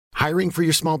Hiring for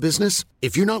your small business?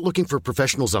 If you're not looking for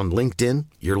professionals on LinkedIn,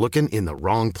 you're looking in the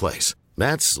wrong place.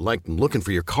 That's like looking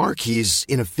for your car keys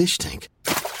in a fish tank.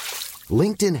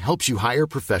 LinkedIn helps you hire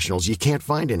professionals you can't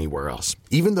find anywhere else,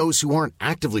 even those who aren't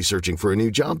actively searching for a new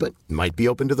job but might be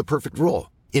open to the perfect role.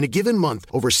 In a given month,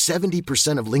 over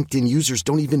 70% of LinkedIn users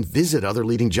don't even visit other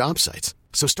leading job sites.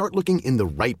 So start looking in the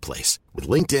right place. With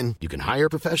LinkedIn, you can hire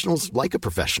professionals like a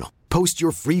professional. Post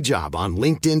your free job on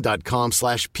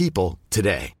linkedin.com/people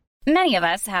today. Many of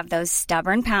us have those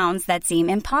stubborn pounds that seem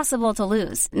impossible to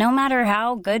lose, no matter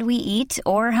how good we eat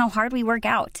or how hard we work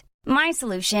out. My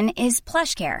solution is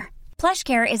PlushCare.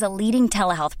 PlushCare is a leading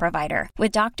telehealth provider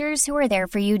with doctors who are there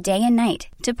for you day and night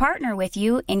to partner with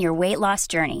you in your weight loss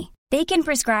journey. They can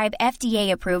prescribe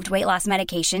FDA-approved weight loss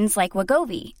medications like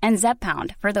Wegovy and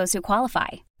Zepbound for those who qualify.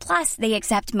 Plus, they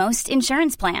accept most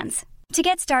insurance plans. To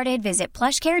get started, visit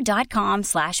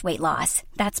plushcare.com/weightloss.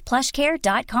 That's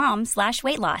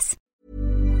plushcare.com/weightloss.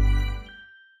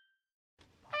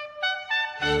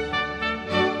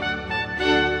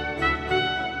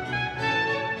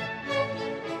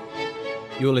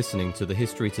 You're listening to the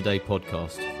History Today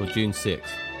podcast for June 6,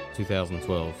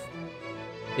 2012.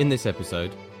 In this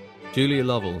episode, Julia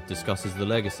Lovell discusses the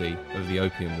legacy of the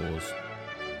Opium Wars.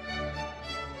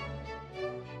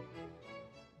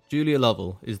 Julia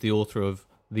Lovell is the author of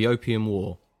The Opium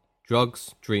War,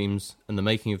 Drugs, Dreams and the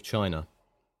Making of China.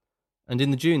 And in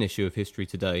the June issue of History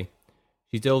Today,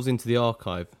 she delves into the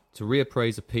archive to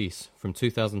reappraise a piece from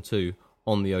 2002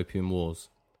 on the Opium Wars.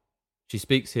 She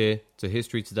speaks here to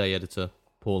History Today editor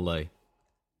Paul Lay.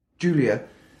 Julia,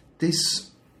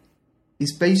 this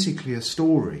is basically a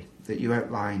story that you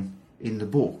outline in the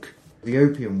book, The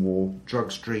Opium War,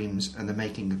 Drugs, Dreams and the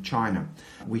Making of China,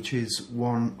 which is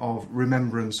one of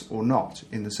remembrance or not,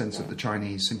 in the sense that the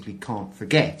Chinese simply can't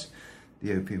forget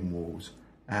the Opium Wars,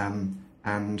 and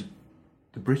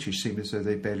the British seem as though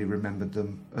they barely remembered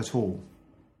them at all.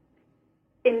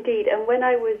 Indeed, and when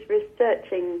I was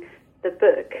researching the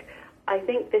book, I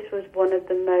think this was one of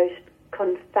the most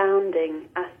confounding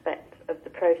aspects of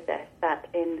the process, that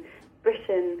in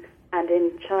Britain and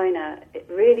in China, it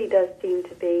really does seem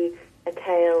to be a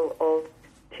tale of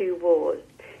two wars.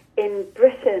 In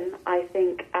Britain, I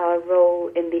think our role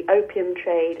in the opium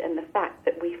trade and the fact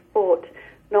that we fought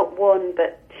not one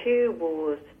but two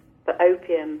wars for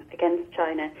opium against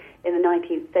China in the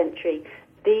 19th century,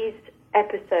 these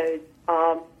episodes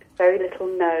are very little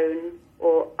known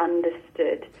or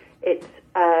understood. It's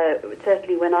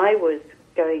certainly when I was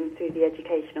going through the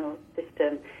educational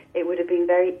system, it would have been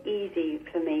very easy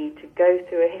for me to go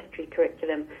through a history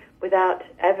curriculum without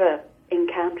ever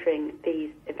encountering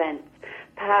these events.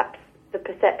 Perhaps the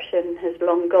perception has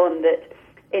long gone that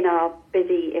in our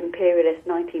busy imperialist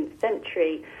 19th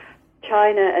century,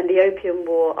 China and the Opium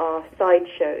War are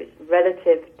sideshows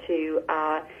relative to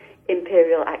our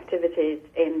imperial activities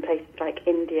in places like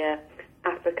India,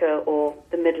 Africa or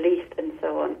the Middle East and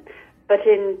so on. But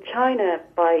in China,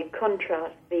 by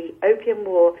contrast, the Opium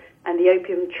War and the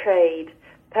opium trade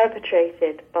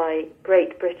perpetrated by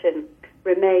Great Britain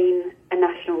remain a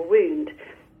national wound.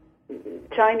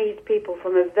 Chinese people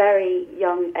from a very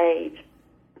young age,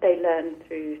 they learn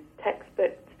through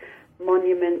textbooks,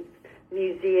 monuments,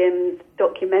 museums,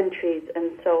 documentaries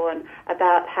and so on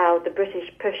about how the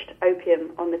British pushed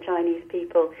opium on the Chinese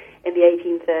people in the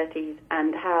 1830s,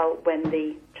 and how when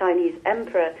the Chinese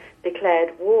emperor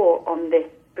declared war on this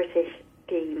British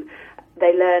scheme,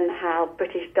 they learn how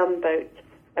British gunboats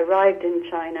arrived in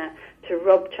China to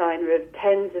rob China of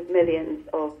tens of millions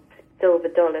of silver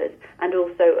dollars, and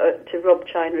also to rob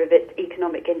China of its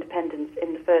economic independence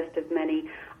in the first of many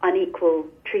unequal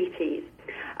treaties.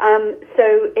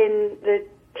 So in the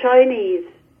Chinese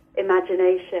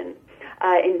imagination,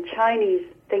 in Chinese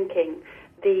thinking,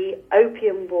 the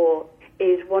Opium War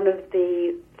is one of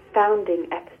the founding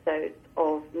episodes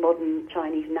of modern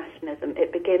Chinese nationalism.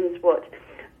 It begins what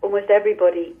almost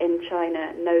everybody in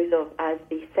China knows of as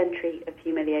the Century of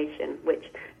Humiliation, which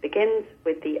begins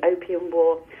with the Opium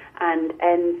War and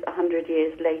ends 100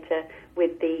 years later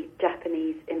with the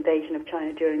Japanese invasion of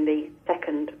China during the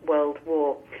Second World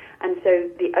War. And so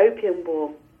the Opium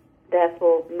War,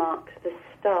 therefore, marks the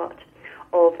start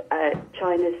of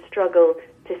China's struggle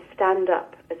to stand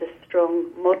up as a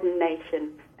strong modern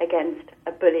nation against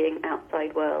a bullying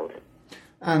outside world.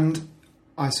 And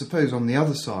I suppose on the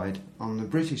other side, on the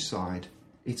British side,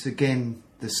 it's again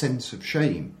the sense of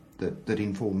shame that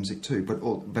informs it too.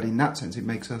 But in that sense, it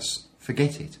makes us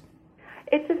forget it.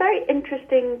 It's a very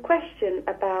interesting question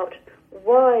about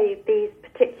why these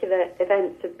particular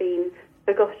events have been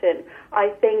forgotten. I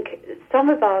think some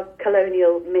of our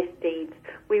colonial misdeeds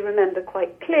we remember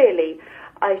quite clearly.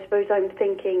 I suppose I'm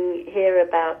thinking here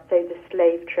about, say, the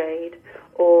slave trade,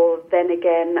 or then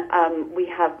again, we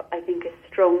have, I think, a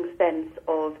strong sense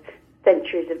of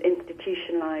centuries of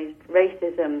institutionalized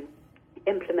racism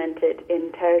implemented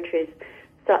in territories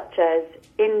such as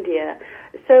India.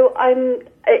 So I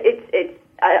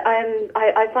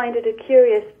find it a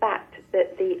curious fact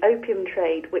that the opium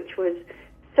trade, which was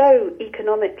so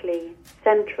economically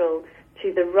central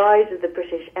to the rise of the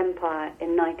British Empire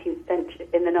in the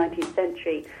 19th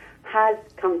century, has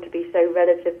come to be so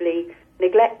relatively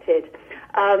neglected.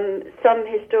 Some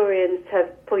historians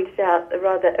have pointed out a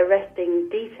rather arresting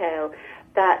detail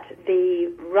that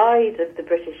the rise of the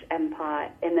British Empire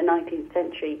in the 19th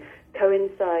century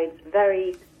coincides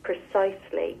very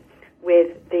precisely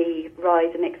with the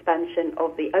rise and expansion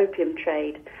of the opium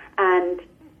trade. And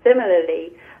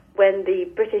similarly, when the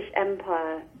British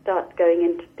Empire starts going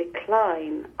into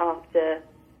decline after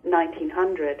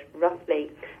 1900,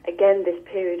 roughly, again, this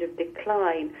period of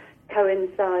decline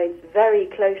coincides very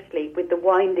closely with the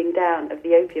winding down of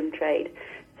the opium trade.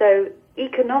 So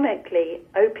economically,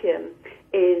 opium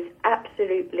is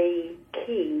absolutely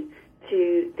key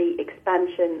to the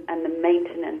expansion and the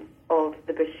maintenance of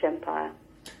the British Empire.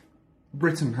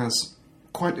 Britain has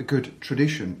quite a good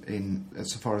tradition in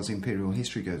as far as imperial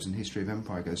history goes and history of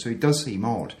empire goes, so it does seem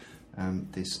odd,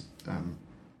 this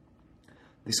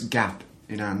gap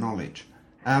in our knowledge.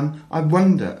 I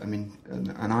wonder, and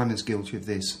I'm as guilty of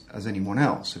this as anyone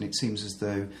else, and it seems as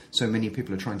though so many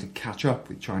people are trying to catch up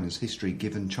with China's history,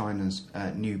 given China's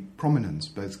new prominence,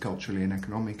 both culturally and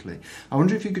economically. I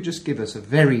wonder if you could just give us a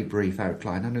very brief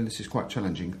outline, I know this is quite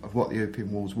challenging, of what the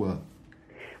Opium Wars were.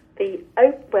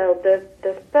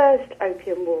 The first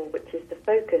Opium War, which is the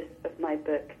focus of my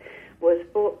book, was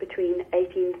fought between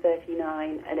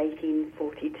 1839 and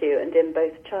 1842, and in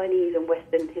both Chinese and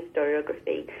Western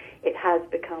historiography, it has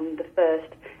become the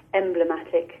first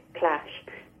emblematic clash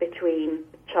between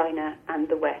China and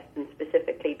the West, and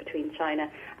specifically between China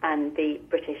and the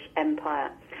British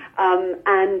Empire.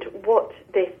 And what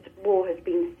this war has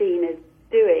been seen as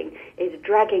doing is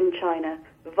dragging China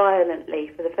violently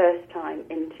for the first time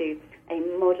into a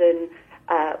modern,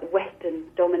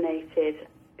 Western-dominated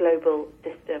global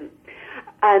system.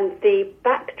 And the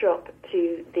backdrop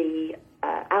to the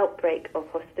outbreak of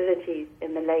hostilities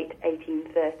in the late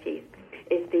 1830s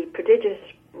is the prodigious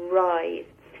rise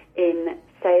in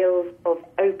sales of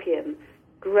opium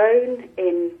grown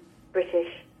in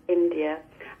British India,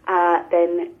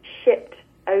 then shipped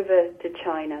over to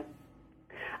China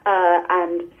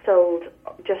and sold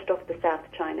just off the South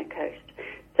China coast.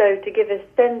 So to give a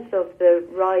sense of the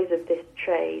rise of this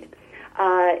trade,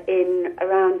 in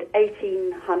around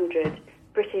 1800,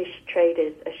 British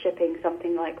traders are shipping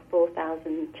something like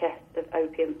 4,000 chests of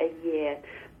opium a year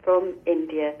from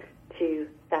India to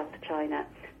South China.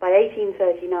 By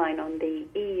 1839, on the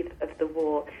eve of the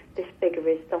war, this figure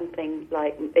is something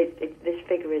like this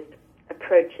figure is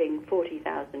approaching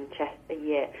 40,000 chests a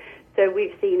year. So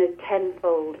we've seen a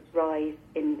tenfold rise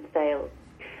in sales.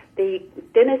 The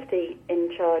dynasty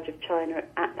in charge of China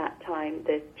at that time,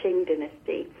 the Qing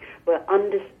dynasty, were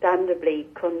understandably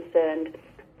concerned,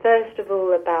 first of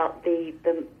all, about the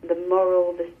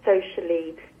moral, the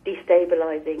socially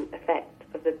destabilizing effect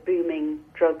of the booming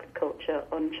drug culture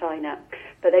on China.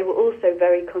 But they were also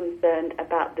very concerned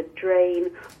about the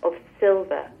drain of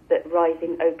silver that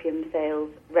rising opium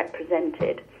sales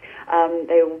represented.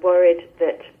 They were worried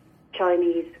that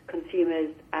Chinese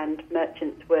consumers and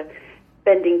merchants were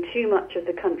spending too much of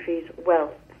the country's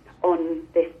wealth on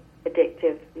this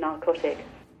addictive narcotic.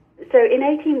 So in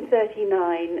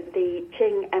 1839, the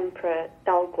Qing Emperor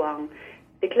Daoguang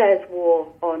declares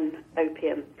war on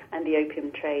opium and the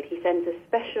opium trade. He sends a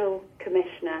special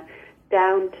commissioner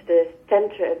down to the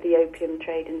center of the opium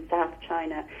trade in South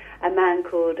China, a man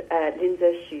called Lin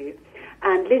Zexu.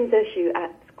 And Lin Zexu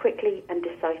acts quickly and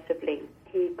decisively.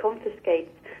 He confiscates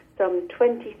some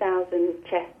 20,000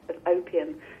 chests of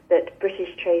opium that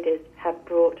British traders have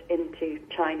brought into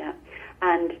China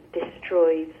and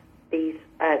destroys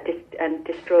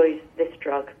this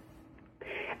drug.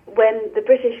 When the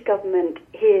British government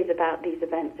hears about these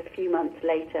events a few months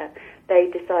later, they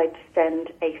decide to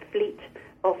send a fleet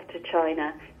off to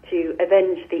China to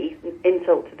avenge the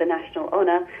insult to the national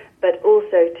honour, but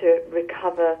also to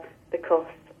recover the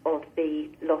costs of the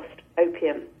lost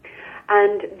opium.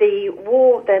 And the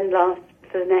war then lasts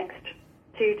for the next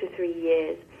 2 to 3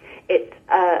 years. It's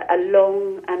a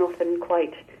long and often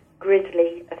quite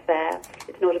grisly affair.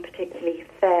 It's not a particularly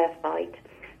fair fight.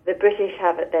 The British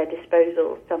have at their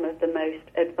disposal some of the most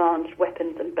advanced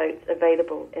weapons and boats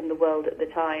available in the world at the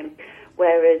time,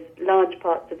 whereas large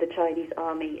parts of the Chinese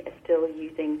army are still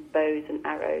using bows and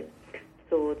arrows.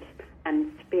 swords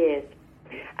and spears.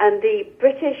 And the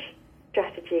British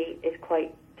strategy is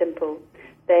quite simple.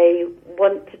 They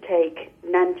want to take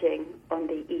Nanjing on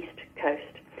the east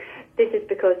coast. This is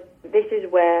because this is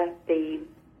where the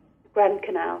Grand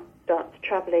Canal starts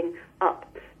travelling up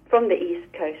from the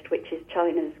east coast, which is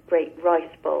China's Great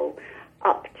Rice Bowl,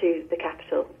 up to the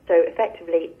capital. So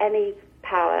effectively, any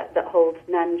power that holds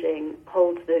Nanjing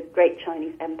holds the Great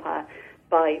Chinese Empire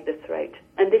by the throat.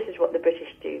 And this is what the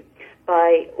British do.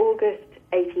 By August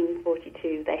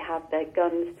 1842, they have their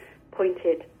guns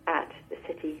pointed at the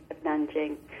city of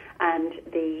Nanjing, and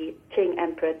the Qing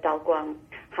Emperor Daoguang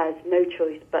has no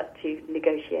choice but to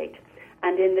negotiate.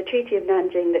 And in the Treaty of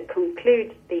Nanjing that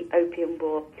concludes the Opium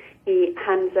War, he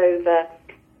hands over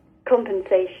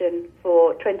compensation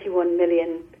for 21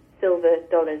 million silver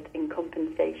dollars in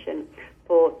compensation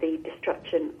for the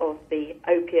destruction of the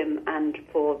opium and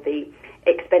for the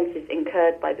expenses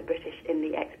incurred by the British in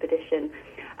the expedition,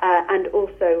 and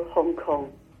also Hong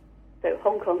Kong. So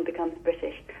Hong Kong becomes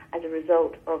British as a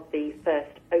result of the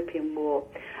First Opium War.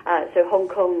 So Hong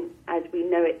Kong, as we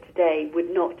know it today, would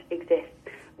not exist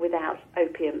without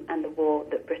opium and the war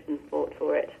that Britain fought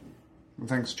for it.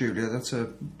 Thanks, Julia. That's a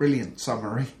brilliant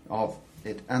summary of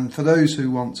it. And for those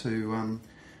who want to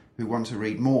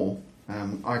read more,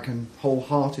 I can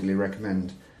wholeheartedly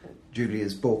recommend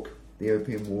Julia's book, The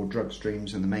Opium War, Drugs,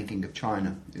 Dreams and the Making of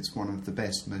China. It's one of the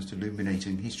best, most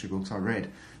illuminating history books I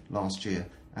read last year.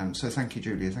 So thank you,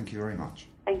 Julia. Thank you very much.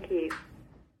 Thank you.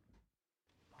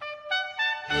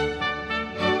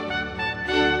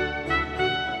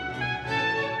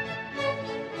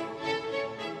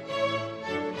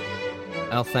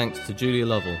 Our thanks to Julia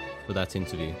Lovell for that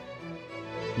interview.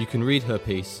 You can read her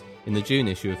piece in the June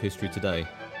issue of History Today,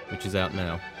 which is out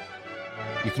now.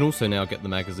 You can also now get the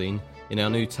magazine in our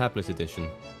new tablet edition,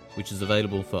 which is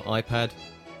available for iPad,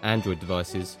 Android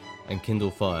devices and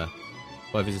Kindle Fire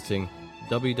by visiting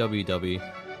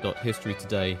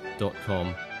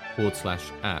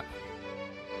www.historytoday.com/app.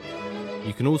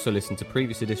 You can also listen to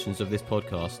previous editions of this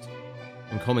podcast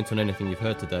and comment on anything you've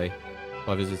heard today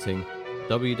by visiting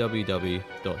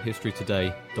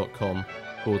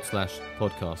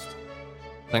www.historytoday.com/podcast.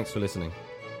 Thanks for listening.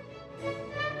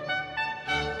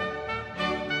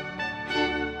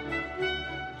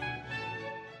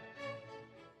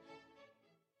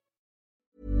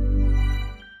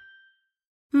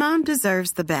 Mom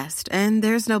deserves the best, and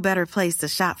there's no better place to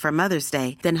shop for Mother's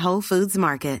Day than Whole Foods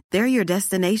Market. They're your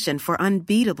destination for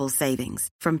unbeatable savings,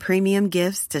 from premium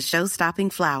gifts to show-stopping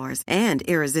flowers and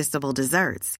irresistible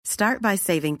desserts. Start by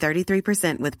saving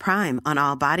 33% with Prime on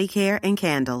all body care and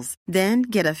candles. Then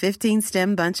get a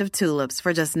 15-stem bunch of tulips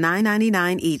for just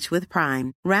 $9.99 each with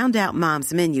Prime. Round out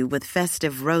Mom's menu with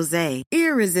festive rosé,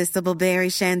 irresistible berry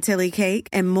chantilly cake,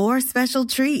 and more special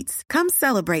treats. Come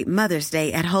celebrate Mother's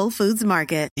Day at Whole Foods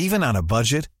Market. Even on a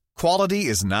budget, quality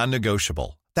is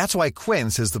non-negotiable. That's why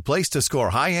Quince is the place to score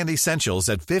high-end essentials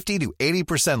at 50 to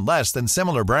 80% less than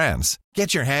similar brands.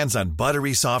 Get your hands on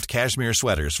buttery soft cashmere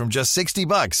sweaters from just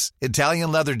 $60,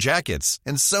 Italian leather jackets,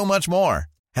 and so much more.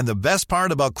 And the best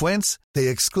part about Quince, they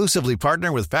exclusively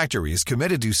partner with factories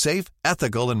committed to safe,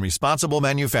 ethical, and responsible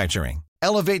manufacturing.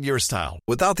 Elevate your style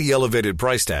without the elevated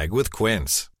price tag with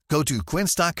Quince. Go to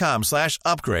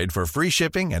quince.com/upgrade for free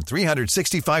shipping and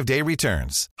 365-day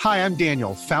returns. Hi, I'm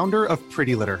Daniel, founder of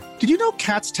Pretty Litter. Did you know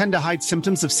cats tend to hide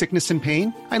symptoms of sickness and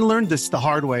pain? I learned this the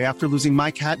hard way after losing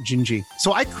my cat, Gingy.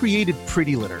 So I created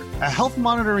Pretty Litter, a health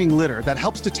monitoring litter that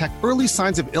helps detect early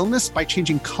signs of illness by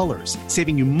changing colors,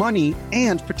 saving you money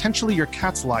and potentially your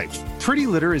cat's life. Pretty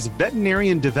Litter is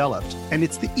veterinarian developed, and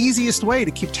it's the easiest way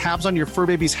to keep tabs on your fur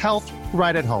baby's health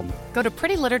right at home. Go to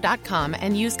prettylitter.com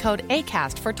and use code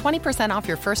ACAST for 20% off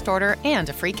your first order and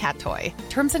a free cat toy.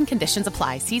 Terms and conditions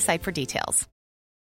apply. See site for details.